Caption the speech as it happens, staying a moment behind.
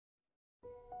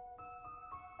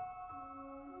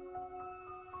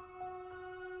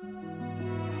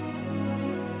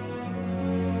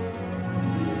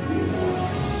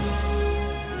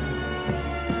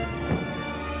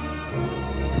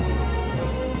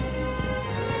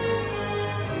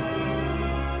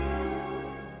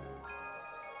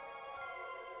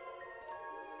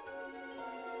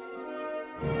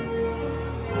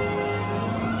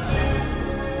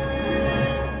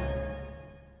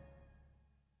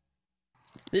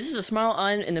This is a small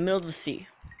island in the middle of the sea.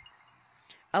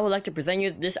 I would like to present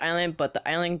you this island, but the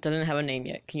island doesn't have a name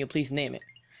yet. Can you please name it?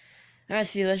 Alright,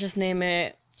 see, let's just name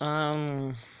it,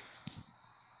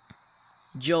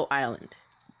 Joe Island.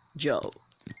 Joe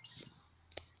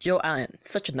Island.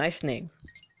 Such a nice name.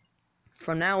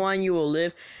 From now on, you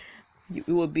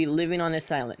will be living on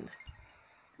this island.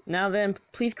 Now then,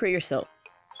 please create yourself.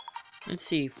 Let's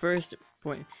see, first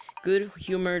point. Good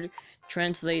humored,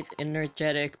 translates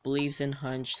energetic, believes in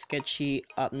hunch, sketchy,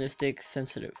 optimistic,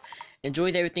 sensitive.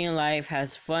 Enjoys everything in life,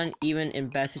 has fun even in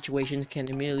bad situations, can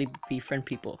immediately befriend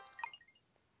people.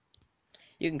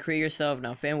 You can create yourself.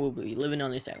 Now fam will be living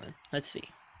on this island. Let's see.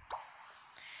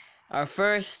 Our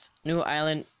first new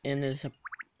island in this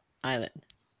island.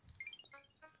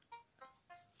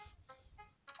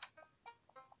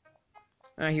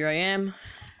 Alright, here I am.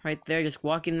 Right there, just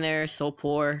walking there, so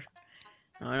poor.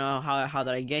 I don't know how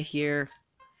did I get here.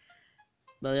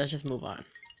 But let's just move on.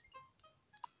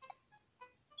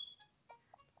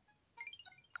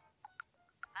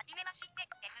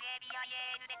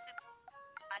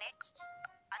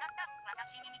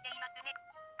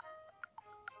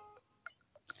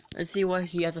 Let's see what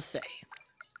he has to say.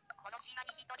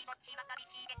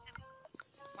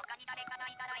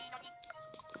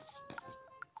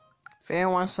 If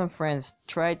anyone wants some friends,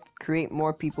 try to create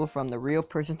more people from the real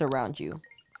persons around you.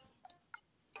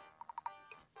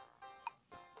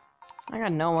 I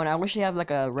got no one. I wish they had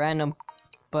like a random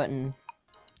button.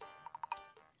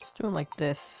 Let's do it like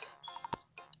this.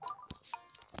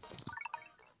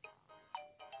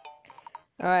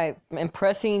 Alright,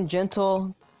 impressing,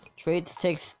 gentle, traits,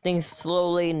 takes things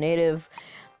slowly, native,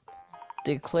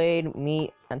 declared,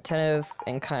 meet, attentive,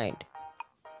 and kind.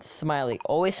 Smiley,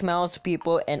 always smiles to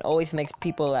people and always makes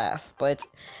people laugh, but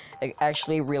it's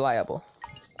actually reliable.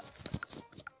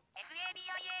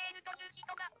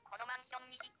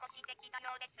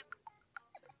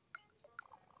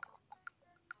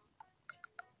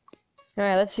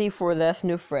 Alright, let's see for this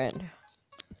new friend.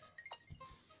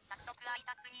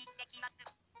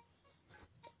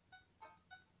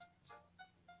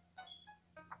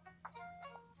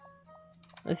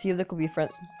 Let's see if they could be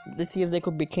friends. Let's see if they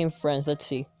could become friends. Let's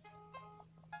see.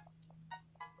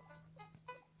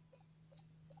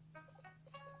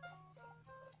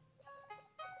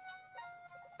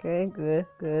 Okay,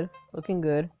 good. Looking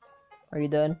good. Are you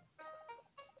done?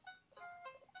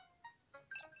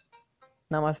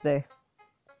 Namaste.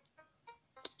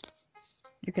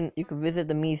 You can visit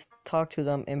the Mies, talk to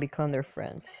them, and become their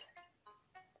friends.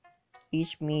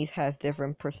 Each Mies has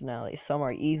different personalities. Some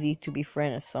are easy to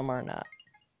befriend and some are not.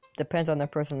 Depends on their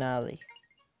personality.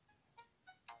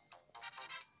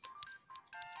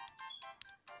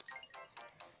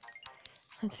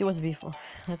 Let's see what's before.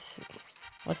 Let's see.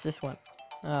 What's this one?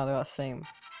 Oh, they're all the same.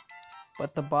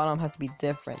 But the bottom has to be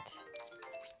different.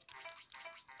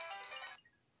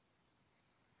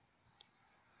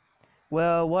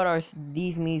 Well, what are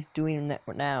these Mies doing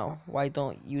now? Why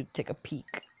don't you take a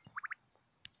peek?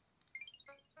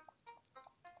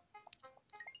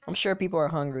 I'm sure people are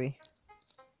hungry.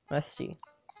 Let's see.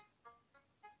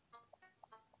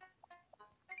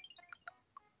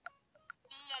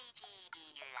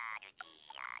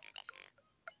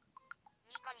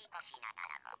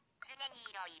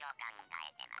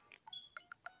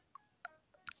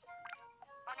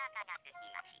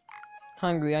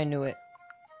 Hungry, I knew it.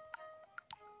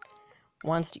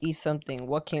 Wants to eat something.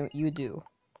 What can you do?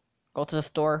 Go to the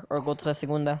store or go to the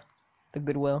Segunda, the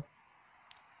Goodwill,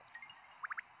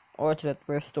 or to the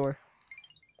thrift store.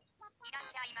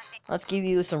 Let's give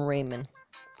you some ramen.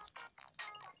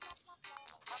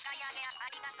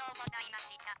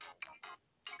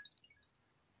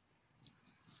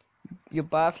 You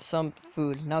bought some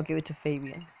food. Now give it to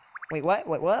Fabian. Wait, what?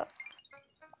 Wait, what?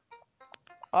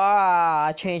 Ah,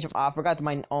 I changed him. I forgot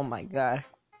my. Oh my god.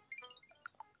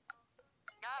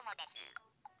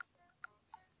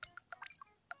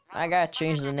 I gotta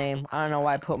change the name. I don't know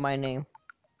why I put my name.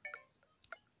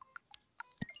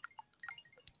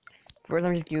 First,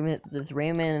 I'm just giving it this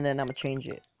ramen, and then I'm gonna change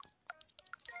it.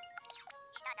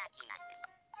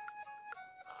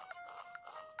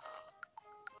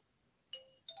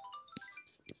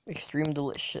 Extreme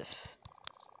delicious.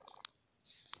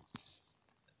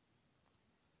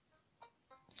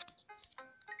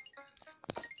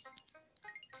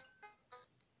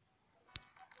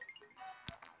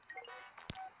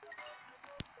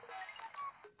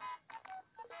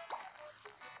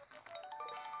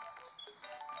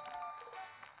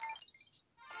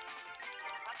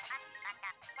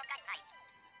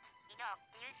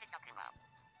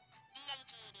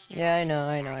 Yeah, I know.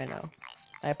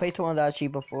 I played Tomodachi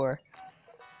before.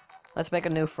 Let's make a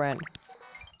new friend.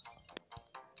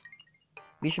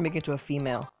 We should make it to a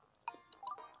female.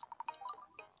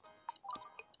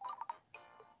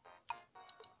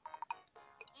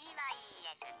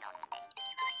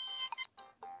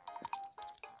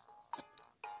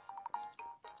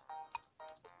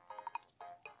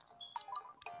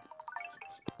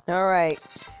 Alright.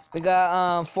 We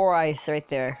got Four Eyes right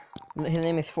there. Her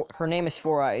name is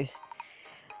Four Eyes.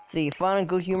 Let's see, fun and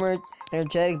good humor,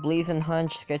 energetic, believes in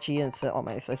hunch, sketchy, and oh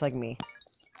my, it's like me.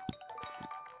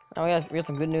 Oh yes, we got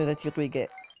some good news. Let's see what we get.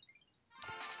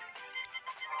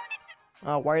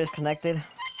 Wire is connected.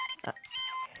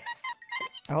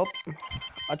 I hope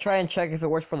I'll try and check if it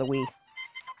works for the Wii.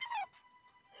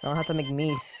 So I don't have to make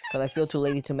Mii's, because I feel too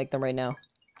lazy to make them right now.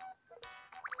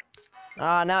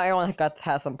 Now everyone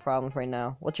has some problems right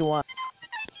now. What you want?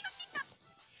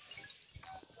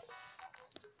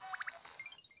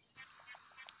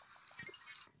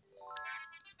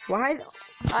 Why?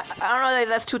 I don't know,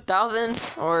 that's 2000,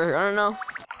 or I don't know.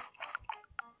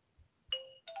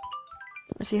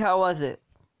 Let's see, how was it?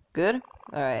 Good?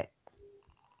 Alright.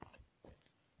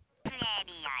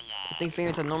 I think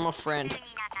Finger's a normal friend.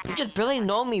 You just barely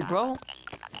know me, bro.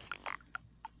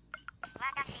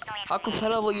 How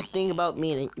compatible you think about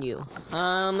me and you?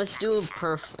 Let's do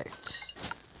perfect.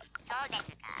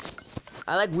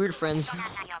 I like weird friends.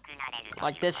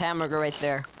 Like this hamburger right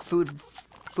there.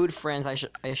 Food friends, I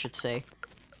should say.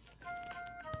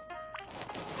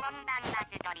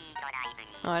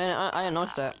 Oh, I didn't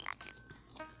notice that.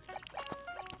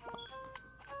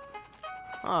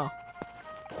 Oh.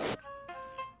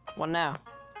 What now?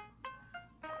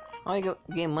 Oh, you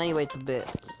gain money weights a bit.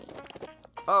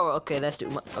 Oh, okay, that's too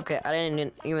much. Okay, I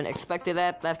didn't even expect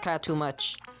that. That's kind of too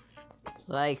much.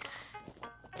 Like,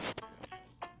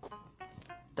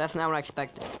 that's not what I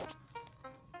expected.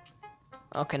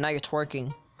 Okay, now you're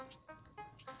twerking.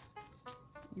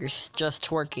 You're just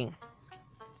twerking.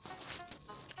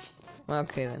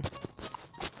 Okay then.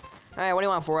 Alright, what do you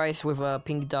want? Four Eyes with a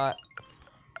pink dot.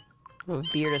 With a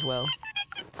beard as well.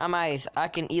 I'm Eyes. I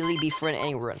can easily befriend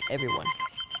everyone.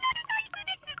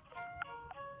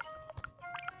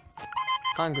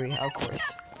 Hungry, of course.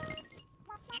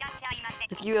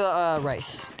 Let's give you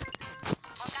rice.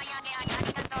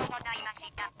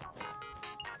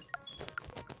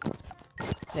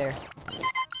 There.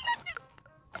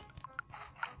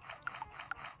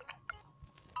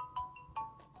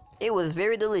 It was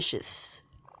very delicious.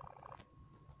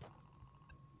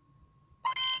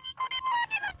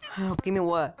 Oh, give me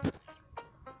what?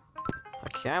 A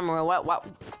camera?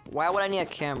 Why would I need a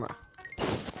camera?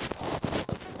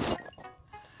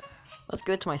 Let's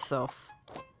give it to myself.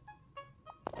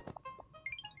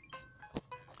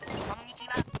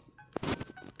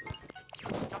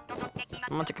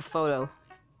 I'm gonna take a photo.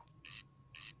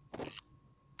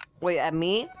 Wait, at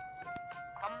me?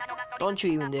 Don't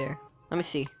you even dare. Let me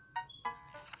see.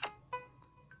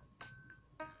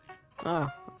 Oh,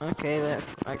 okay then.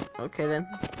 Okay then.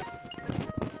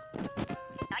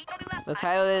 The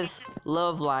title is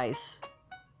Love Lies.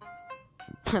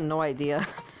 No idea.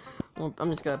 Well,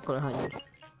 I'm just gonna put 100.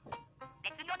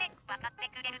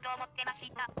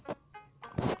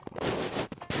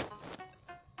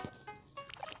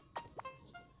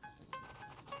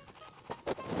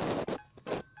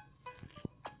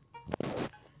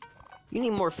 You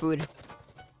need more food.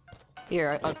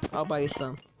 Here, I'll buy you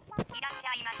some.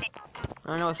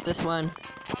 I don't know if it's this one,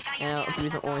 and I'll give you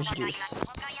some orange juice.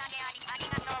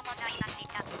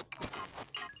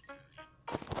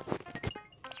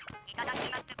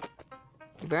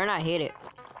 You better not hate it.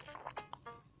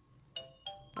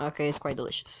 Okay, it's quite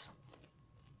delicious.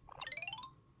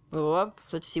 Move up,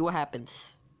 let's see what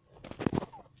happens.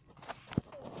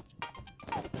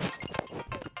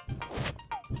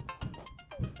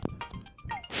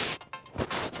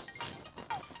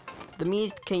 The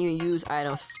means can you use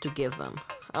items to give them?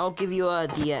 I'll give you a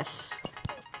DS.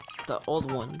 The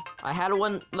old one. I had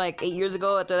one like 8 years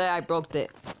ago. After that I broke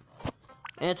it.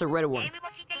 And it's a red one.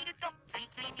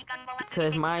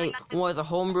 Because my one was a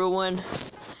homebrew one.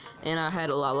 And I had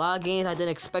a lot of games. I didn't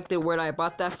expect it where I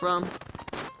bought that from.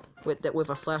 With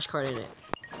a flash card in it.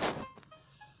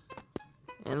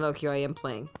 And look, here I am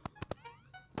playing.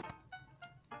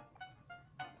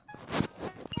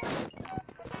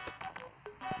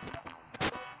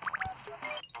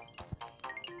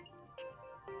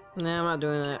 Nah, I'm not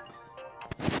doing that.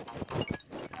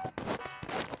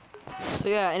 So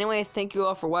yeah, anyway, thank you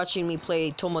all for watching me play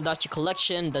Tomodachi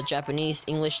Collection, the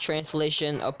Japanese-English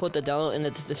translation. I'll put the download in the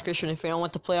description if you don't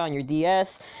want to play on your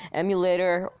DS,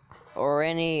 emulator, or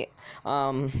any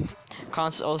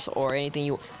consoles or anything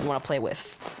you want to play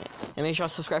with. And make sure to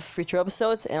subscribe for future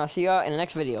episodes, and I'll see y'all in the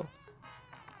next video.